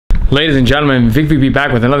Ladies and gentlemen, Vic VP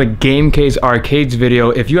back with another Game Case Arcades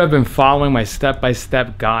video. If you have been following my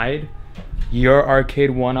step-by-step guide, your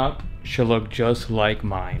arcade one-up should look just like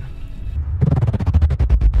mine.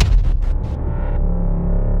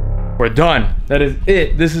 We're done. That is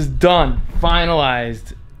it. This is done.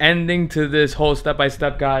 Finalized. Ending to this whole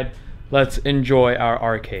step-by-step guide. Let's enjoy our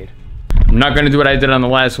arcade. I'm not going to do what I did on the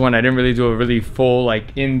last one. I didn't really do a really full,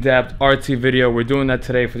 like, in-depth artsy video. We're doing that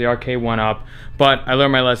today for the arcade one-up. But I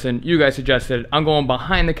learned my lesson. You guys suggested it. I'm going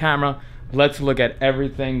behind the camera. Let's look at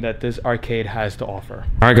everything that this arcade has to offer.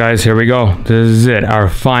 All right, guys, here we go. This is it. Our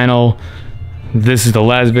final. This is the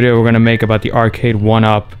last video we're going to make about the arcade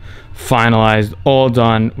one-up. Finalized. All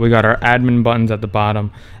done. We got our admin buttons at the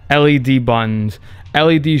bottom. LED buttons.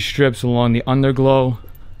 LED strips along the underglow.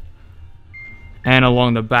 And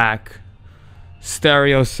along the back.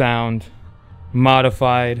 Stereo sound,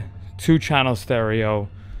 modified, 2-channel stereo.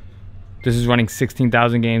 This is running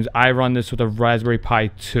 16,000 games. I run this with a Raspberry Pi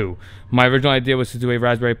 2. My original idea was to do a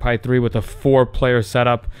Raspberry Pi 3 with a 4-player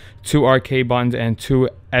setup, 2 arcade buttons, and 2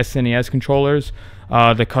 SNES controllers.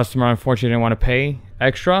 The customer unfortunately didn't want to pay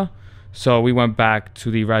extra, so we went back to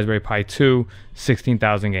the Raspberry Pi 2,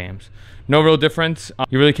 16,000 games. No real difference.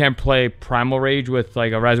 You really can't play Primal Rage with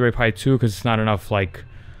like a Raspberry Pi 2 because it's not enough like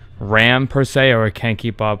RAM per se, or it can't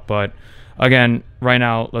keep up. But again, right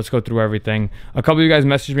now, let's go through everything. A couple of you guys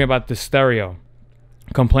messaged me about the stereo,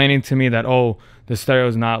 complaining to me that, oh, the stereo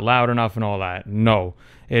is not loud enough and all that. No,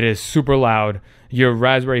 it is super loud. Your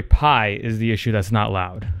Raspberry Pi is the issue that's not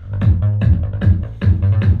loud.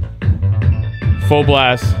 Full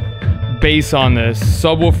blast bass on this.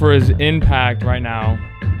 Subwoofer is in packed right now.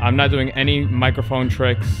 I'm not doing any microphone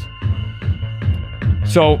tricks.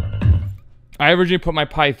 So I originally put my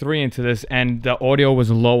Pi 3 into this and the audio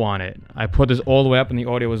was low on it. I put this all the way up and the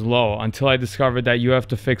audio was low until I discovered that you have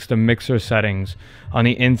to fix the mixer settings on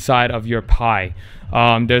the inside of your Pi.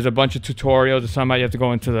 There's a bunch of tutorials. Somehow you have to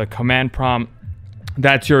go into the command prompt.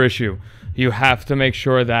 That's your issue. You have to make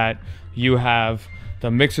sure that you have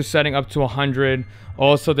the mixer setting up to 100.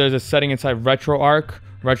 Also, there's a setting inside RetroArch.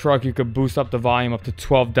 RetroArch, you could boost up the volume up to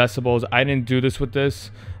 12 decibels. I didn't do this with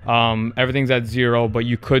this. Everything's at 0, but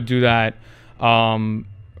you could do that.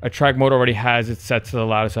 A track mode already has it set to the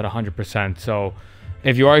loudest at 100%. So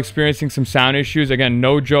if you are experiencing some sound issues, again,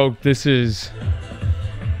 no joke, this is,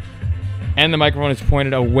 and the microphone is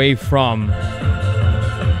pointed away from,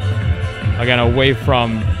 again, away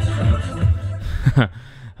from,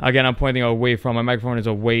 again, I'm pointing away from, my microphone is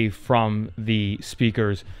away from the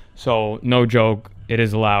speakers. So no joke, it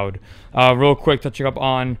is loud. Real quick, touching up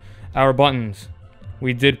on our buttons.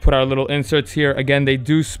 We did put our little inserts here. Again, they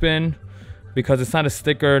do spin. Because it's not a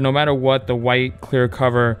sticker, no matter what, the white clear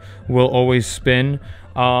cover will always spin.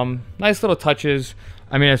 Nice little touches.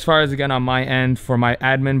 I mean, as far as, again, on my end, for my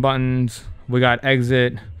admin buttons, we got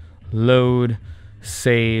exit, load,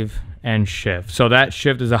 save, and shift. So that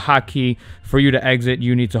shift is a hotkey. For you to exit,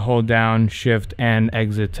 you need to hold down shift and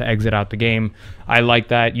exit to exit out the game. I like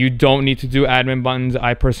that. You don't need to do admin buttons.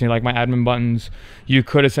 I personally like my admin buttons. You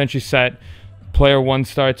could essentially set player 1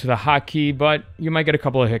 start to the hotkey, but you might get a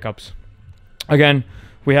couple of hiccups. Again,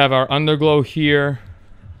 we have our underglow here.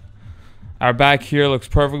 Our back here looks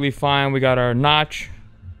perfectly fine. We got our notch.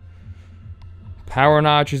 Power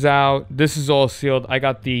notch is out. This is all sealed. I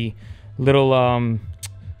got the little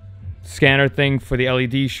scanner thing for the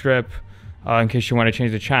LED strip. In case you want to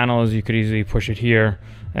change the channels, you could easily push it here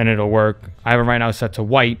and it'll work. I have it right now set to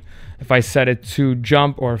white. If I set it to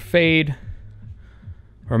jump or fade,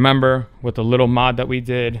 remember with the little mod that we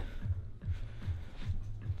did,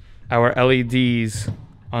 our LEDs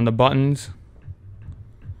on the buttons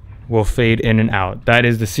will fade in and out. That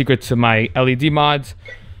is the secret to my LED mods.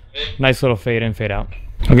 Nice little fade in, fade out.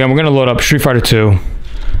 Again, we're gonna load up Street Fighter 2.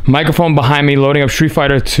 Microphone behind me, loading up Street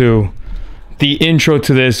Fighter 2. The intro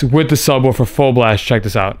to this with the subwoofer full blast. Check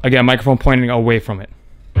this out. Again, microphone pointing away from it.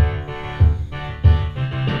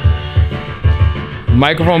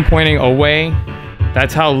 Microphone pointing away.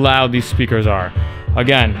 That's how loud these speakers are.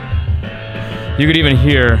 Again, you could even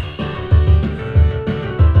hear.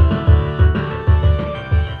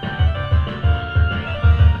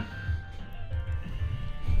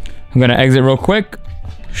 I'm gonna exit real quick.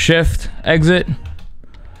 Shift, exit.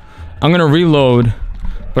 I'm gonna reload,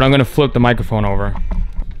 but I'm gonna flip the microphone over.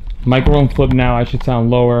 Microphone flip now, I should sound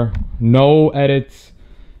lower. No edits,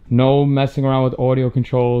 no messing around with audio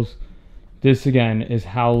controls. This again is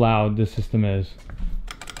how loud this system is.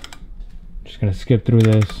 Just gonna skip through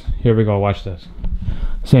this. Here we go, watch this.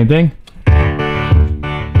 Same thing.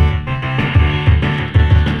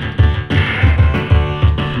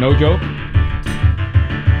 No joke.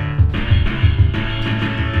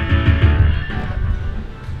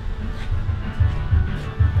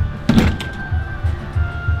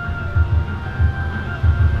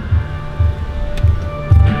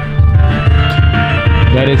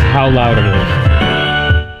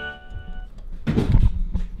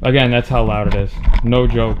 Again, that's how loud it is. No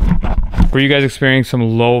joke. For you guys experiencing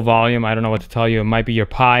some low volume, I don't know what to tell you. It might be your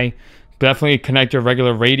Pi. Definitely connect your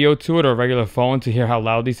regular radio to it or regular phone to hear how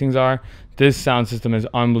loud these things are. This sound system is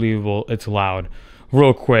unbelievable. It's loud.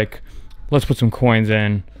 Real quick, let's put some coins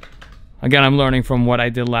in. Again, I'm learning from what I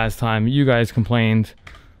did last time. You guys complained.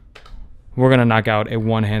 We're going to knock out a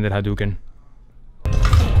one-handed Hadouken.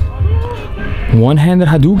 One-handed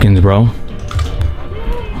Hadoukens, bro.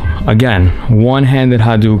 Again, one-handed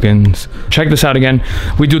Hadoukens. Check this out again.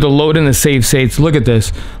 We do the load and the save states. Look at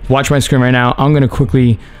this. Watch my screen right now. I'm going to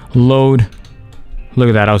quickly load. Look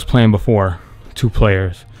at that. I was playing before. 2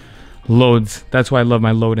 players. Loads. That's why I love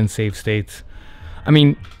my load and save states. I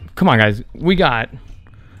mean, come on, guys. We got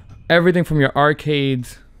everything from your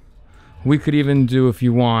arcades. We could even do, if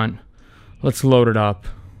you want, let's load it up.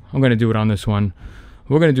 I'm going to do it on this one.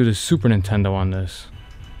 We're going to do the Super Nintendo on this.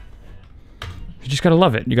 You just gotta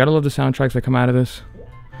love it. You gotta love the soundtracks that come out of this.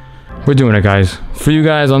 We're doing it, guys. For you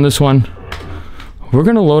guys on this one, we're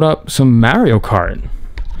gonna load up some Mario Kart.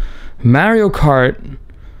 Mario Kart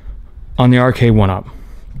on the arcade 1-up.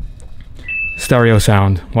 Stereo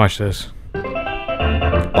sound. Watch this.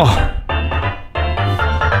 Oh.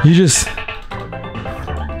 You just...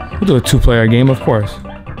 We'll do a 2-player game, of course.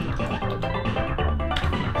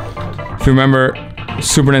 If you remember,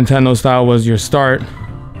 Super Nintendo style was your start.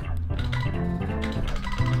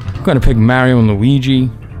 I'm gonna pick Mario and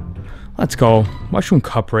Luigi. Let's go. Mushroom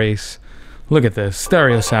Cup Race. Look at this.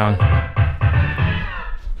 Stereo sound.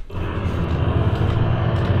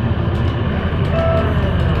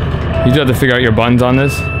 You do have to figure out your buttons on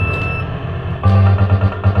this.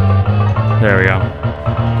 There we go.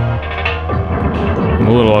 I'm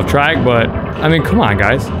a little off track, but I mean, come on,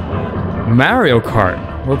 guys. Mario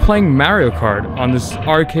Kart. We're playing Mario Kart on this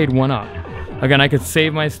arcade 1-up. Again, I could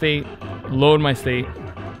save my state, load my state.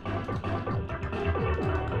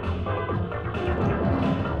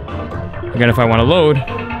 Again, if I want to load,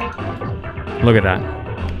 look at that.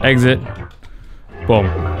 Exit. Boom.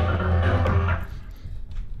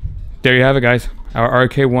 There you have it, guys. Our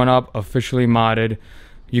arcade 1-up officially modded.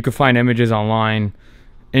 You can find images online.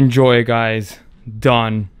 Enjoy it, guys.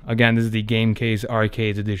 Done. Again, this is the Game Case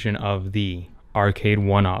Arcades edition of the arcade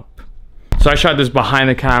 1-up. So I shot this behind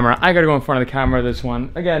the camera. I gotta go in front of the camera this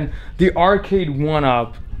one. Again, the arcade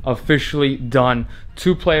 1-up officially done.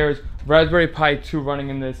 2 players, Raspberry Pi 2 running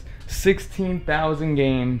in this. 16,000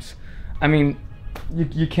 games. I mean,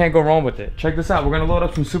 you can't go wrong with it. Check this out. We're gonna load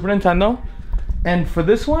up some Super Nintendo, and for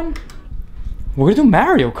this one, we're gonna do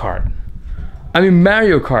Mario Kart. I mean,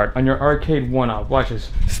 Mario Kart on your arcade 1-up. Watch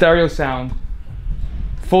this. Stereo sound,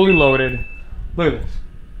 fully loaded. Look at this.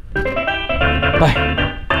 Bye.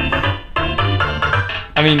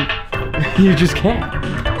 I mean, you just can't.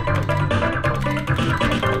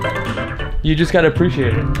 You just gotta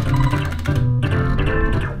appreciate it.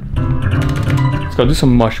 Let's go do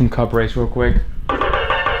some Mushroom Cup Race real quick.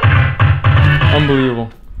 Unbelievable.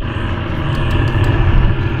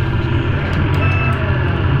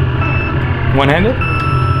 One-handed?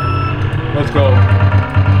 Let's go.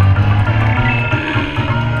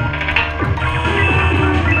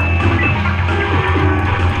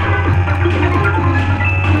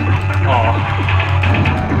 Oh.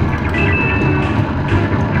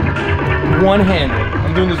 One-handed.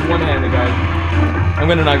 I'm doing this one-handed, guys. I'm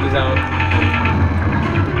gonna knock this out.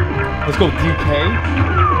 Let's go DK.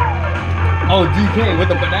 Oh, DK with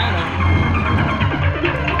the banana.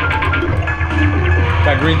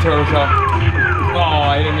 Got green turtle shell. Oh,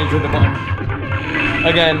 I didn't mean to hit the button.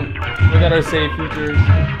 Again, we got our save features.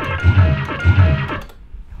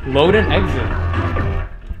 Load and exit.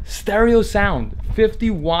 Stereo sound. 50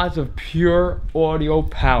 watts of pure audio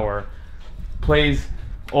power. Plays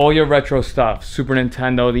all your retro stuff. Super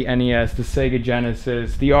Nintendo, the NES, the Sega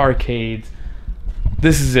Genesis, the arcades.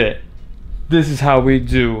 This is it. This is how we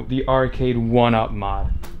do the arcade 1-up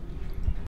mod.